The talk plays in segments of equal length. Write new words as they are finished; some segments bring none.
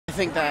I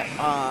think that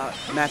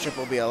matchup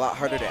will be a lot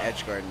harder to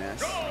edge guard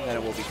Ness than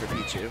it will be for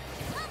Pichu,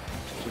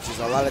 which is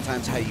a lot of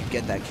times how you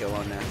get that kill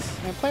on Ness.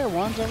 And player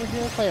one's over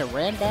here, player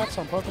Ranbats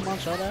on Pokemon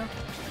Showdown.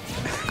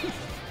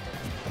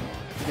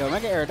 Yo,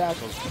 Mega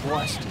Aerodactyl's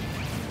blessed.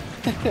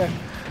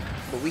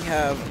 But we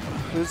have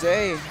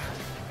Jose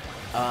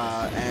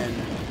and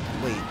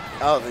wait,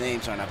 oh, the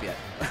names aren't up yet.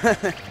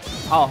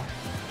 Oh,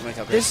 I'm gonna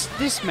tell Chris.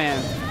 this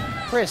man,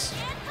 Chris,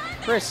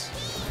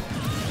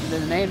 the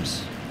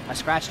names. I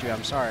scratched you.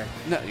 I'm sorry.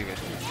 No, you're good.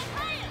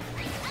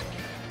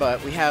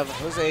 But we have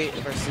Jose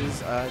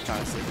versus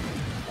Jonestly,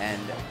 and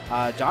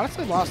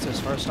Jonestly lost his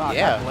first stock.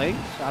 Yeah. I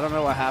blinked. I don't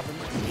know what happened.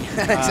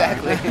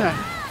 exactly.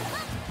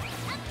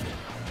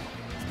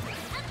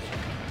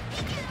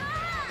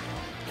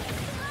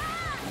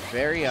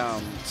 Very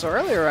So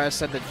earlier I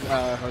said that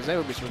Jose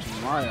would be switching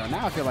to Mario.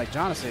 Now I feel like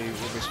Jonestly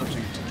would be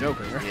switching to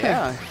Joker.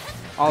 Yeah.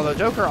 Although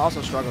Joker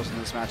also struggles in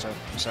this matchup,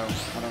 so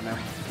I don't know.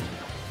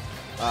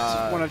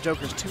 It's one of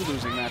Joker's 2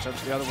 losing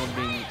matchups, the other one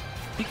being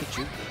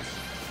Pikachu.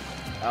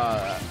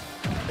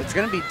 It's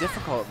gonna be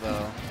difficult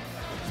though.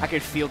 I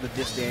could feel the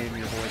disdain in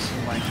your voice.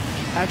 I'm like,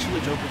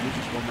 actually, Joker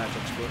loses 1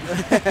 matchup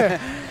score.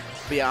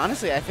 But yeah,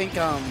 honestly, I think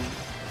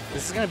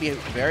this is gonna be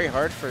very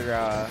hard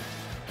for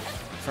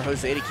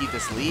Jose to keep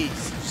this lead. He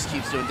just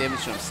keeps doing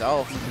damage to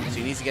himself, so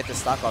he needs to get this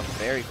stock off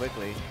very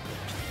quickly.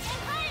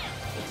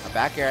 A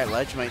back air at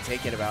ledge might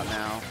take it about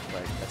now,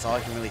 but that's all I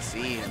can really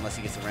see unless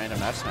he gets a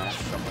random F smash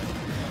or something.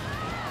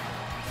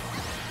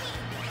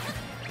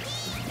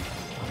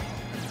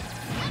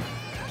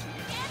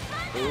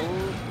 Ooh,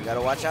 you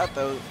gotta watch out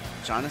though.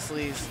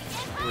 Jonestly's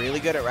really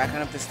good at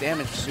racking up this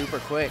damage super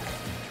quick.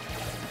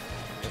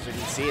 As you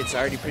can see, it's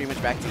already pretty much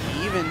back to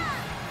even.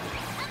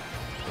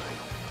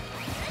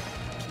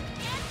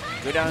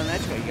 Go down on the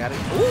edge, you got it.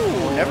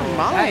 Ooh, never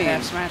mind. That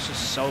F smash is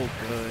so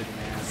good,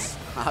 man.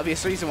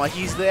 Obvious reason why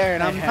he's there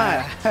and I'm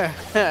not.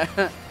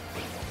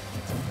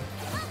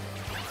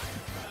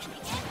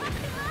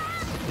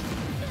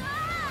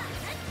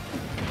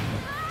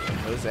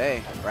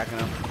 Jose racking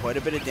up quite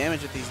a bit of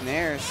damage with these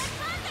nairs.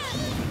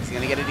 He's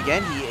gonna get it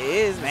again. He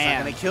is. It's not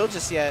gonna kill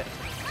just yet.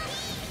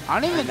 I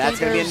don't even think that's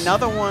gonna be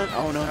another one.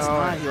 Oh no, it's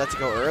not. He lets it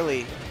go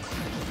early.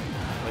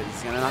 But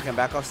he's gonna knock him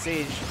back off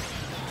stage.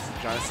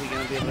 Jonestly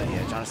gonna be able to,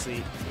 yeah,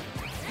 Jonestly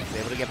is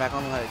able to get back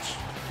on the ledge.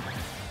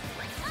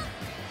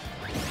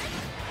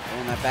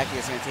 And that back air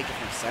is gonna take it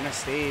from center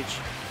stage.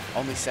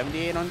 Only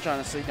 78 on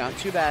Jonestly, not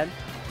too bad.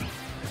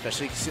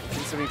 Especially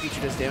considering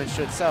Pichu does damage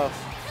to itself.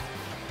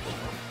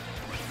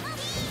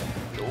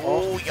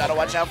 Oh, you gotta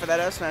watch out for that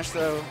F smash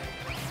though.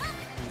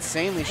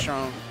 Insanely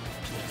strong.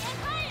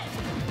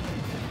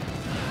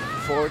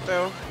 Forward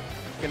throw,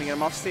 gonna get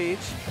him off stage.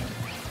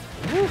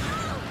 Woo.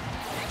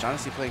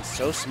 Jonestly playing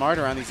so smart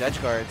around these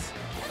edge guards.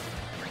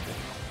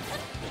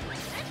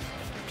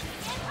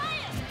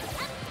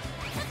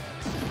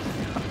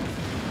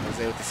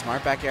 Jose with the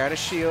smart back air out of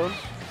shield.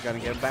 Gotta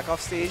get him back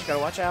off stage, gotta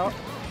watch out.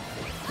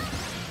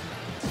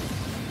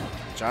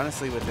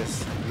 Jonestly with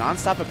this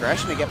non-stop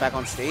aggression to get back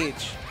on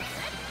stage.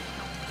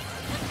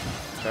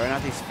 Throwing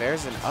out these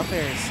fairs and up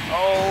airs.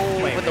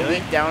 Oh, wait, with the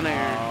weak down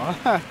air.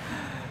 Oh.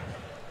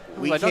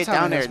 Weak hit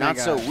down air, not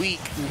so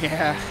weak.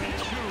 Yeah.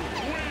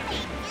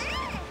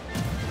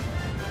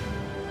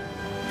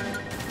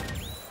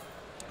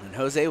 And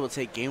Jose will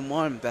take game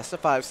 1, best of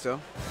 5 still,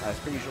 as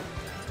per usual.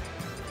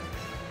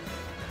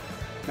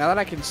 Now that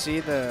I can see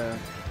the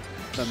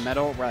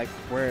metal, like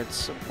where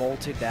it's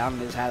bolted down in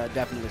his hat, it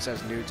definitely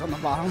says nudes on the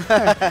bottom.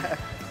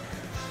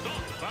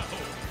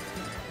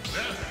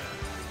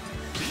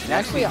 He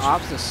actually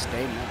opts to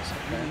stay next.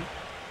 Okay.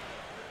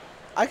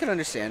 I can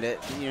understand it.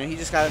 You know, he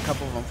just got a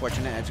couple of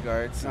unfortunate edge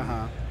guards.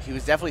 He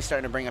was definitely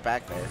starting to bring it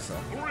back there. So,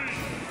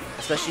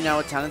 especially now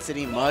with Talent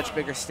City, much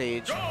bigger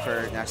stage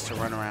for Ness to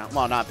run around.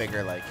 Well, not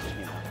bigger, like,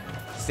 you know,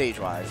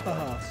 stage-wise,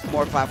 but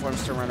more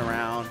platforms to run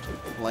around,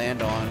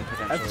 land on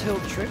potentially.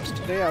 F-tilt tricks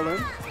today I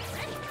learned.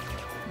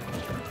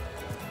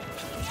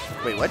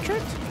 Wait, what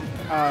trick?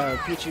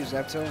 Pichu's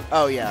F-tilt.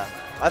 Oh yeah,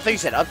 I thought you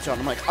said up tilt.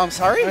 I'm like, I'm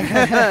sorry.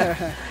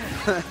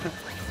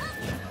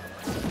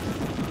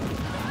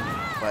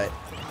 But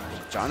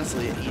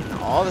Jonestly eating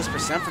all this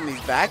percent from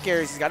these back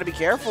airs. He's got to be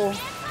careful.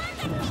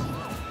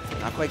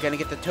 Not quite going to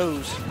get the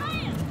toes.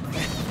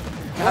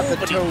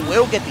 But he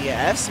will get the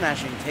F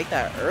smash and take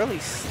that early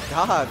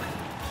stock.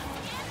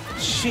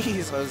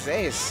 Jeez,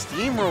 Jose is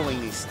steamrolling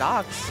these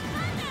stocks.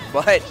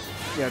 But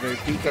yeah, they're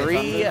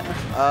 3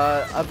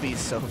 upbeats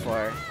so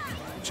far.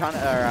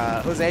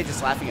 Jose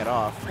just laughing it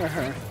off.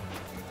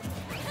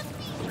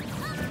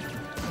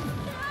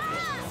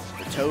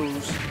 The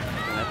toes.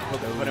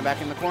 Put him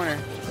back in the corner.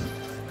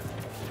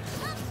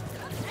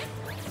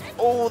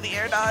 Oh, the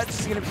air dodge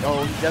is going to be...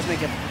 Oh, he does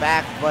make it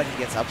back, but he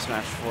gets up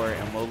smashed for it,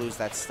 and we'll lose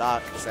that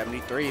stock.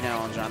 73 now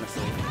on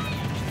Jonestly.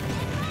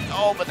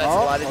 Oh, but that's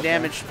a lot of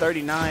damage.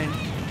 39.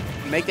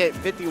 Make it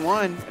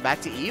 51.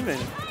 Back to even.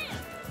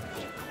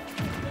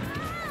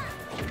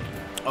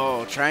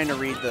 Oh, trying to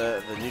read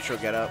the neutral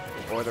get up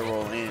or the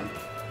roll in.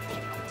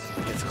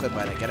 Gets clipped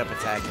by the get up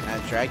attack, and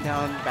that drag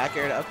down back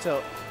air to up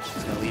tilt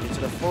is going to lead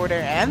into the forward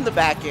air and the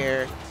back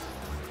air.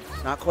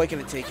 Not quite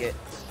going to take it.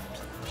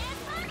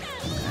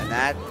 And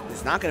that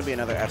is not going to be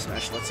another F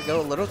smash. Lets it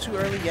go a little too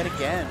early yet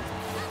again.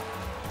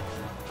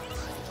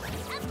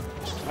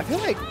 I feel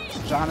like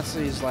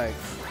Jonestly is like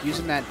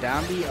using that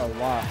down B a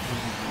lot.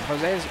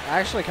 Jose is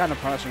actually kind of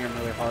punishing him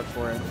really hard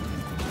for it.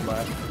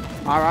 But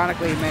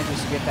ironically, he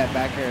manages to get that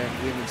back air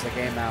and evens the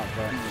game out.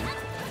 But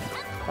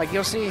like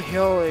you'll see,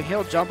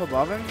 he'll jump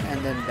above him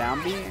and then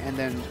down B, and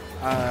then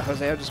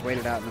Jose will just wait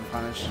it out and then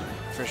punish.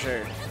 For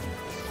sure.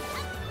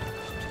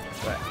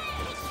 But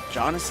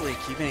Jonestly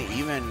keeping it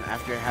even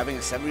after having a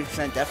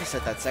 70%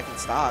 deficit that second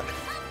stock.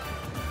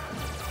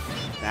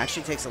 It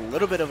actually takes a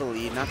little bit of a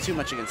lead, not too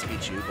much against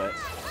Pichu, but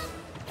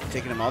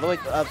taking him all the way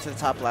up to the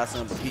top last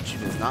one, but Pichu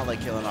does not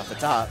like killing off the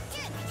top.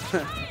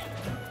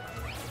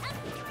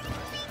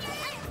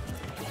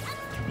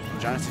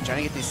 Jonestly trying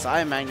to get these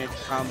side magnet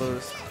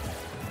combos.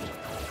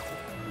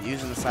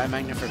 Using the side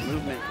magnet for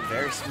movement,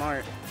 very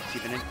smart.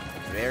 Keeping it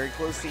very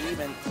close to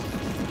even.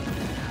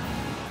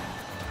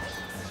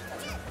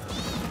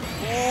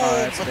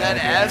 Oh, but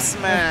that F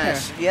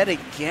smash yet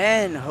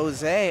again.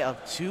 Jose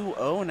up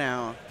 2-0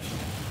 now.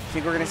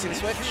 Think we're gonna see the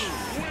switch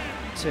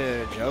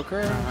to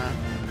Joker?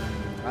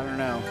 I don't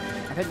know.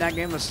 I think that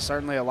game was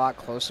certainly a lot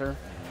closer.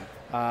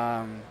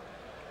 I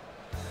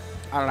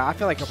don't know. I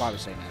feel like he'll probably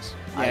say Ness.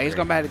 Yeah, he's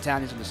going back to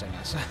town. He's going to say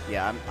Ness.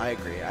 Yeah, I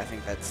agree. I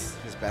think that's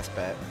his best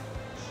bet.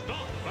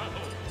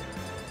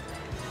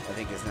 I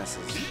think his Ness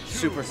is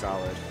super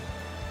solid.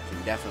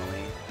 Can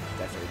definitely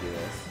do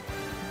this.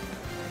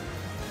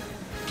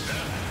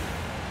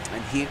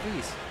 And he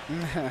agrees.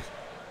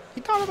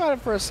 He thought about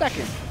it for a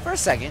second.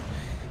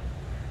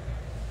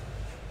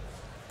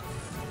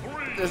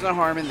 There's no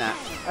harm in that.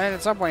 And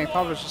at some point, he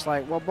probably was just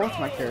like, well, both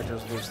my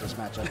characters lose this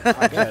matchup,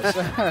 I guess.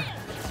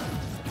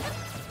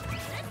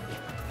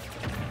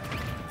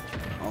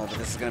 Oh, but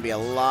this is going to be a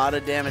lot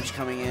of damage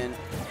coming in.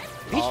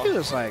 Pichu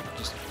is like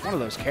just one of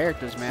those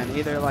characters, man.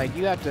 Either like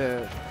you have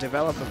to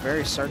develop a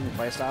very certain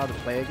playstyle to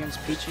play against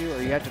Pichu,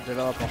 or you have to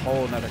develop a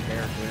whole another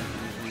character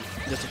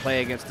just to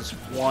play against this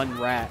one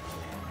rat.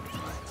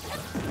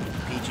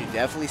 Pichu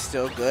definitely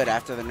still good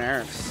after the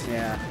nerfs.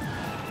 Yeah.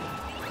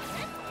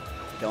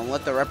 Don't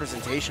let the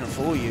representation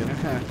fool you.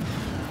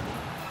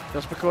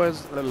 Just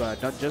because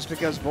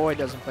Void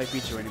doesn't play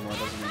Pichu anymore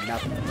doesn't mean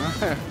nothing.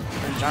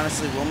 And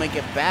Jonestly will make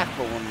it back,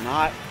 but will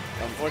not,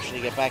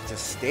 unfortunately, get back to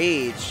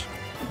stage.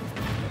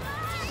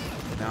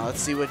 Now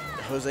let's see what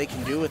Jose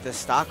can do with this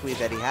stock lead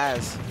that he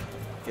has.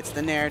 Gets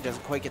the nair,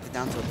 doesn't quite get the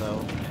down tilt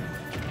though.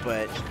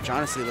 But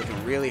Jonestly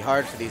looking really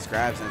hard for these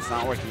grabs, and it's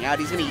not working out.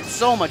 He's gonna eat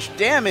so much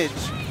damage.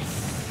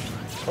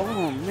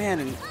 Oh man,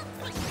 and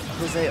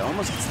Jose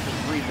almost gets the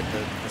 3, but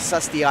the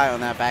sus DI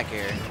on that back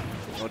air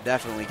will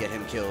definitely get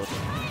him killed.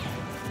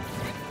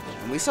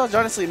 And we saw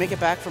Jonestly make it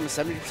back from a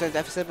 70%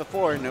 deficit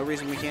before. No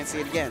reason we can't see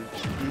it again.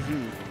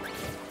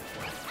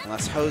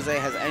 Unless Jose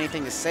has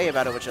anything to say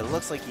about it, which it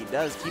looks like he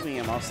does, keeping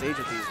him off stage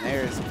with these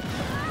nairs.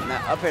 And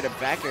that up air to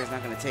back air is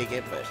not going to take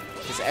it, but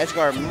his edge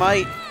guard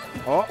might.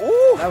 Oh,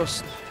 ooh, that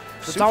was.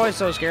 It's always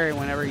so scary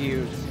whenever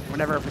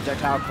a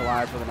projectile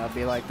collides with an up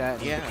B like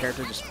that. Yeah. The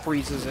character just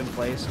freezes in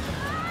place.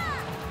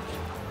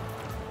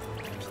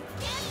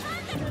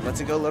 Lets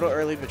it go a little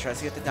early, but tries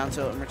to get the down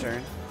tilt in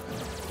return.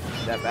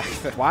 That back.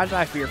 Why did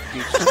I fear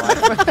Pichu?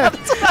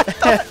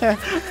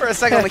 For a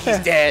second, like he's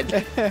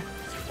dead.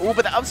 Oh,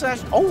 but the up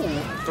smash. Oh,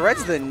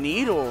 threads the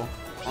needle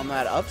on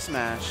that up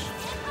smash.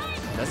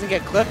 Doesn't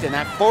get clipped, and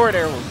that forward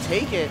air will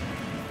take it.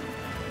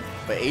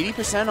 But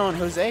 80% on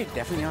Jose,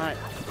 definitely not,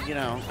 you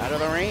know, out of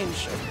the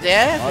range of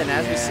death. And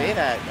as we say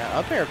that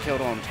up air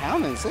killed on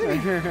Town and City.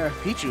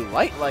 Pichu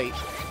light.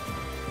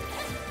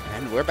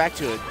 And we're back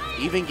to an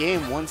even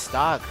game, one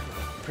stock.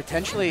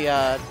 Potentially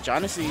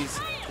Jonestly's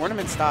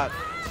tournament stock.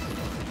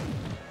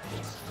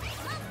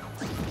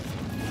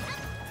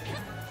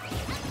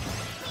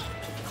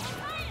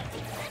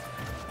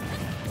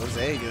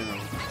 Jose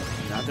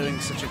not doing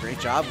such a great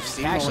job of steamrolling.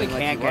 He actually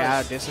can't get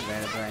out of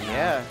disadvantage right now.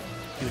 Yeah.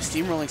 He was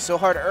steamrolling so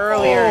hard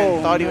earlier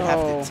and thought he would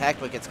have to tech,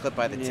 but gets clipped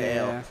by the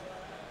tail.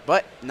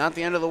 But not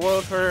the end of the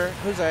world for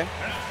Jose.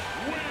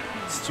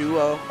 It's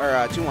 2-0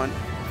 or 2-1.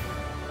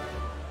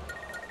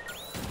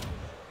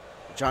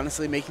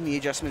 Jonestly making the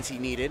adjustments he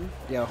needed.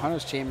 Yo,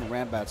 Hunter's Chamber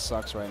Rambat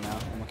sucks right now.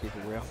 I'm gonna keep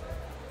it real.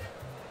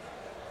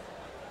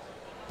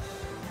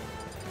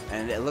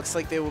 And it looks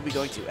like they will be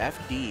going to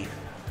FD.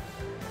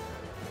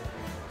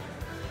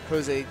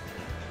 Jose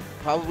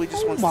probably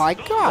just wants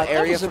the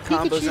area for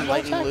combos and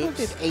lightning loops.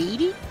 Did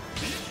 80?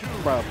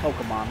 Bro,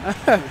 Pokemon.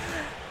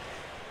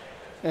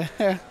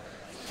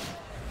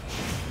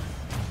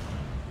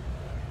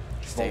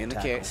 Stay in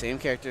the same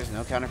characters,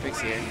 no counter picks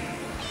here.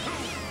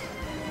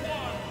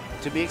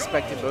 To be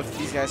expected, both of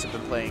these guys have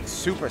been playing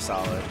super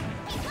solid.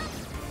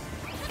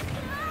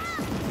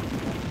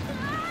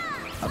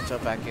 Up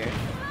tilt back here.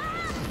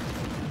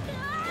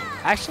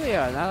 Actually,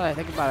 now that I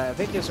think about it, I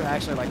think these are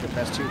actually like the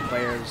best 2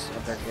 players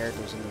of their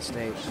characters in the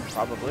state.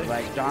 Probably.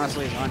 Like,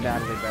 Jonestly is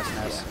undoubtedly best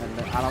Ness,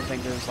 and I don't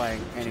think there's like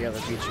any other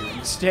Pichu in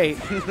the state.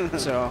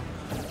 So.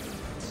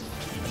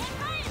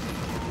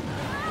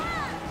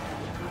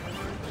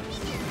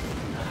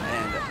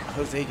 And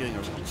Jose doing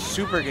a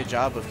super good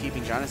job of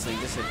keeping Jonestly in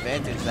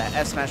disadvantage. That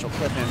F smash will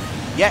clip him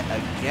yet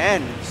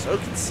again. So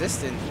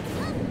consistent.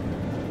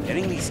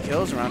 Getting these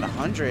kills around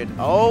 100.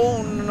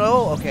 Oh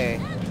no!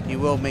 Okay. He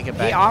will make it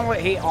back.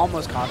 He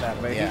almost caught that,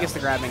 but he gets the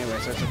grab anyway,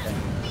 so it's okay.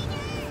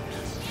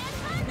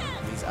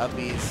 These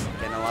upbees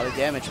getting a lot of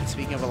damage. And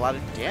speaking of a lot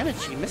of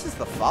damage, he misses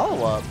the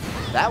follow-up.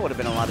 That would have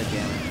been a lot of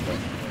damage. But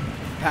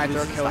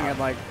Packdoor killing at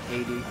like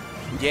 80.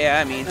 Yeah,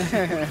 I mean,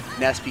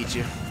 Ness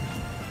Pichu.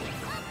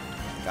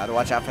 Gotta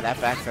watch out for that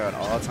back throw at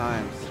all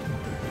times.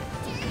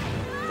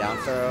 Down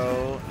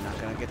throw, not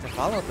gonna get the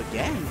follow-up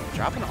again.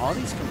 Dropping all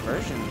these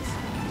conversions.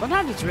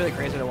 Sometimes it's really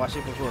crazy to watch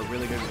people who are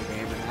really good at the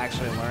game and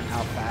actually learn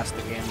how fast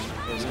the game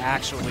is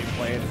actually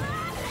played.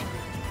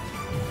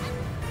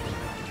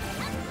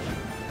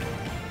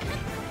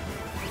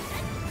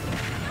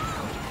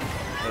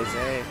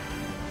 Jose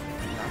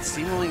not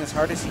steamrolling as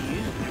hard as he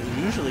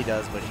usually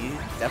does, but he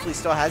definitely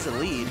still has a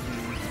lead.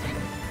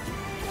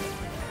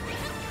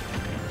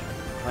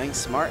 Playing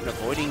smart and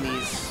avoiding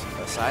these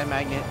side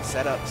magnet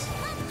setups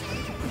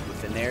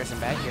with the nairs and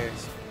back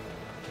airs.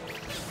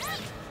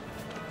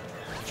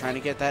 Trying to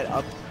get that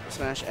up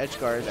smash edge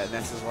guard that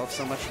Ness has loved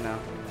so much now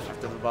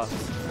after the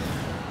buffs.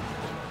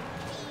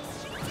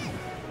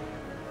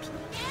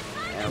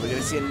 And we're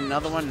going to see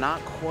another one, not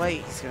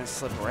quite. He's going to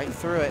slip right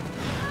through it.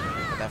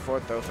 With that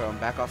forward throw him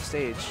back off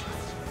stage.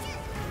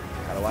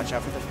 Gotta watch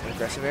out for the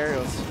aggressive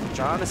aerials.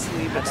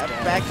 Jonestly, but that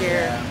back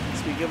air. Yeah.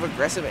 Speaking of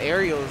aggressive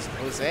aerials,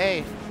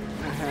 Jose.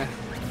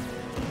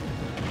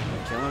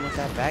 Kill him with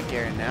that back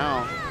air, and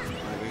now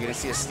we're going to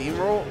see a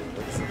steamroll.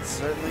 It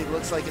certainly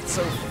looks like it's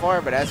so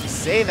far, but as we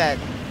say that,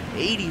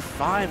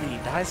 85 and he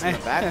dies from the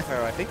back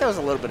throw. I think that was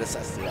a little bit of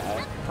sus to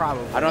that.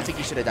 Probably. I don't think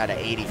he should have died at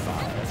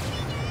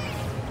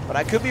 85. But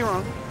I could be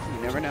wrong.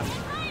 You never know.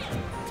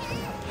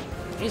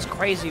 He's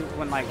crazy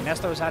when like Ness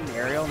throws out an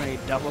aerial and then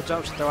he double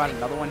jumps to throw out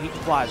another one. He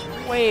flies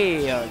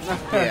way up.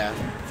 Yeah,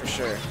 for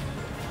sure.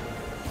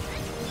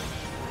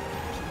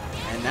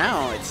 And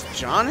now it's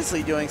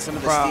Jonestly doing some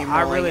of the steamrolling.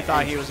 I really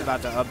thought he was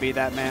about to upbeat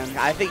that man.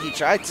 I think he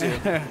tried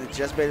to.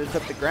 Just barely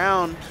clipped the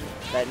ground.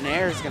 That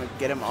nair is gonna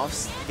get him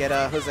off,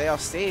 Jose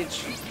off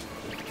stage.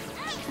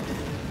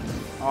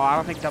 Oh, I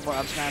don't think double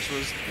up smash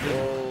was.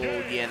 Oh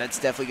yeah, that's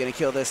definitely gonna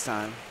kill this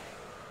time.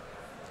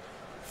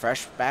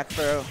 Fresh back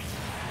throw.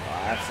 Oh,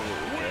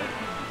 absolutely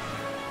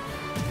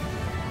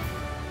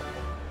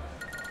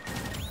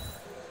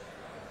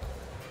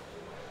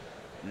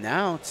good.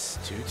 Now it's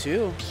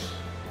 2-2.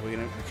 We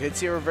could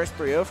see a reverse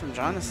 3-0 from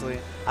Jonestly.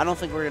 I don't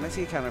think we're gonna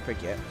see a counter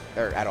pick yet,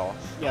 or at all.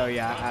 Oh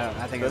yeah,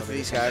 I think both of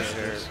these guys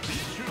are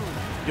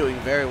doing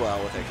very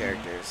well with their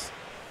characters,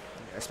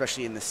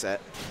 especially in this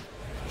set.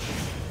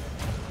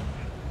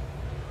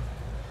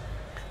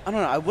 I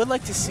don't know. I would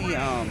like to see,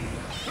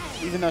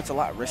 even though it's a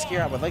lot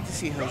riskier, I would like to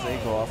see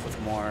Jose go off with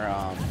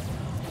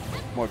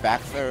more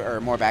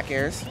back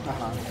airs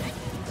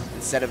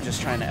instead of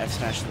just trying to F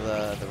smash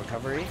the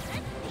recovery.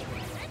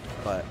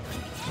 But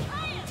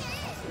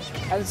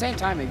at the same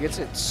time, he gets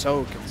it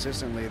so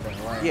consistently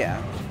that like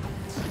yeah.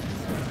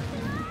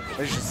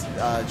 But it's just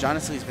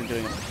Jonestly's been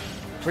doing a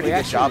pretty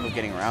good job of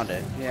getting around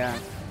it. Yeah.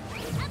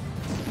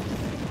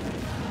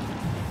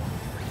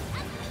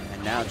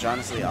 And now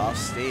Jonestly off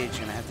stage,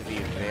 gonna have to be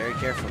very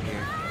careful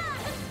here.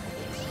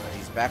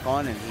 He's back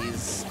on and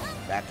he's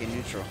back in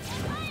neutral.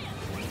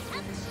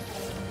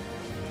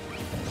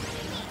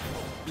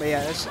 But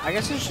yeah, I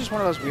guess it's just one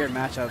of those weird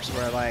matchups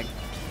where like,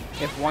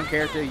 if one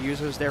character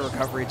uses their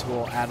recovery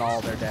tool at all,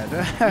 they're dead.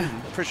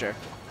 For sure.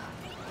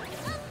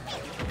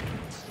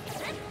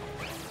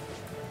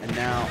 And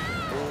now,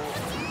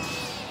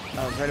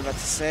 I was right about to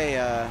say,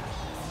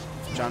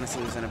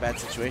 Jonestly was in a bad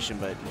situation,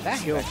 but that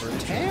heal for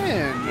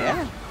 10.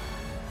 Yeah.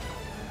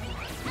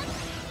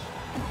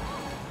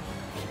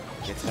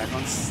 Gets back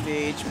on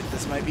stage, but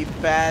this might be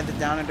bad. The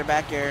down under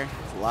back air,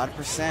 it's a lot of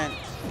percent.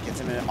 Gets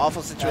him in an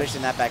awful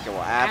situation. That back air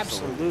will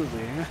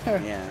absolutely.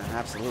 Yeah,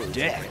 absolutely.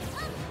 Dead.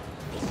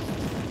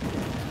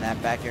 That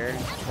back air,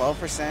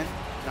 12%,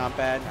 not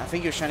bad. I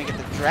think he was trying to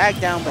get the drag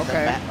down, but the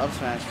back up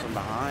smash from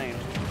behind.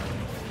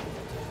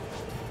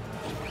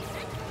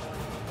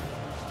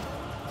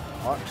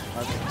 Oh,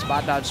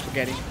 spot dodge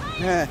spaghetti.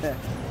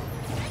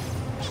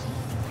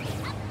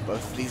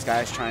 Both of these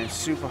guys trying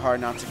super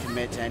hard not to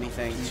commit to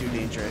anything too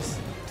dangerous.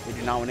 They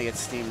do not want to get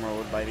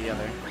steamrolled by the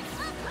other.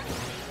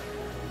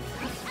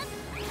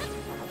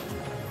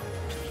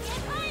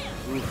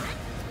 Oof.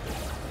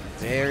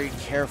 Very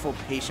careful,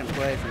 patient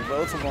play from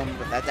both of them,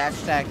 but that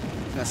dash attack is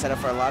going to set up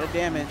for a lot of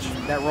damage.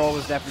 That roll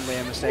was definitely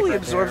a mistake. He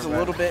absorbs a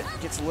little bit,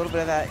 gets a little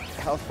bit of that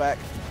health back.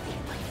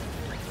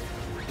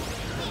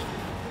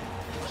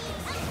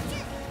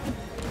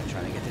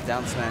 Trying to get the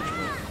down smash,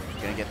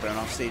 but going to get thrown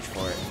off stage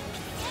for it.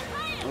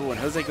 Oh, and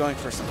Jose going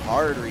for some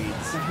hard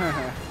reads.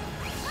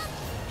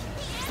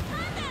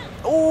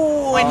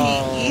 Oh, and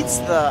he eats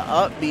the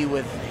up B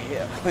with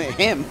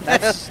him.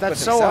 That's with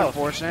so himself.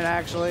 Unfortunate,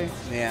 actually.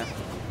 Yeah.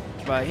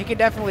 But he could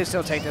definitely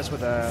still take this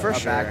with a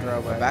back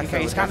throw. But back throw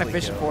he's would kind of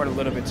definitely fishing kill. for it a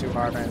little bit too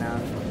hard right now.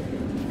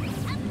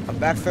 A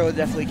back throw would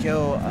definitely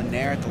kill. A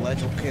nair at the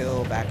ledge will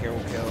kill. Back air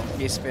will kill.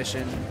 He's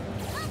fishing.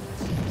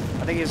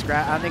 I think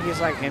he's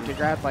like empty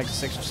grabbed like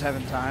 6 or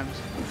 7 times.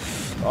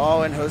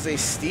 Oh, and Jose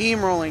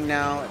steamrolling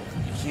now.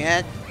 You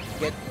can't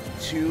get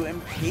too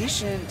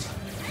impatient.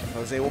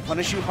 Jose will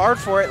punish you hard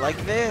for it like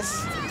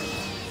this.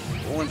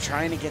 Oh, and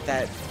trying to get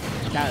that.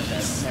 Got it.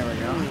 There we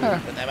go.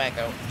 Put that back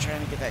out.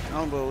 Trying to get that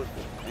combo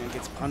and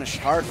gets punished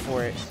hard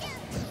for it.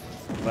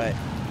 But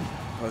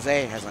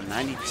Jose has a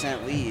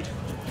 90% lead.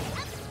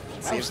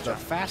 That was the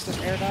fastest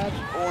air dodge.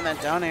 Oh, and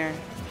that down air.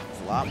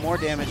 A lot more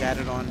damage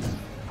added on.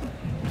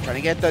 Trying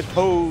to get the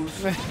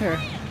toes.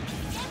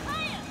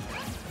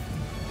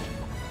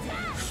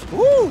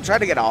 Ooh, trying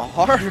to get a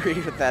hard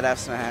read with that F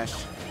smash.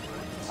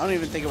 I don't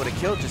even think it would have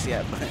killed just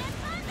yet, but.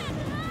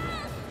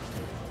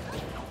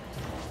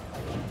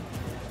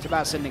 It's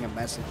about sending a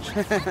message.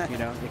 You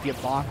know, if you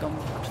block them.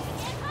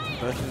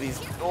 Both of these.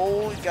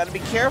 Oh, you got to be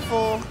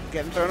careful.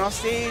 Getting thrown off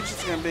stage.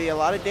 It's going to be a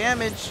lot of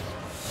damage.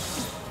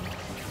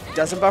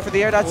 Doesn't buffer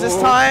the air dots this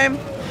time.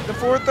 The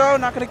forward throw,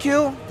 not going to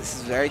kill. This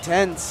is very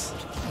tense.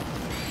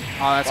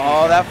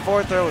 Oh, That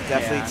forward throw will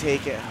definitely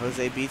take it.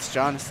 Jose beats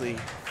Jonestly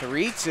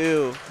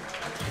 3-2.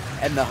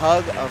 And the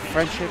hug of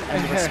friendship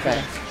and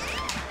respect.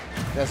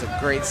 That's a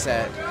great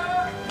set.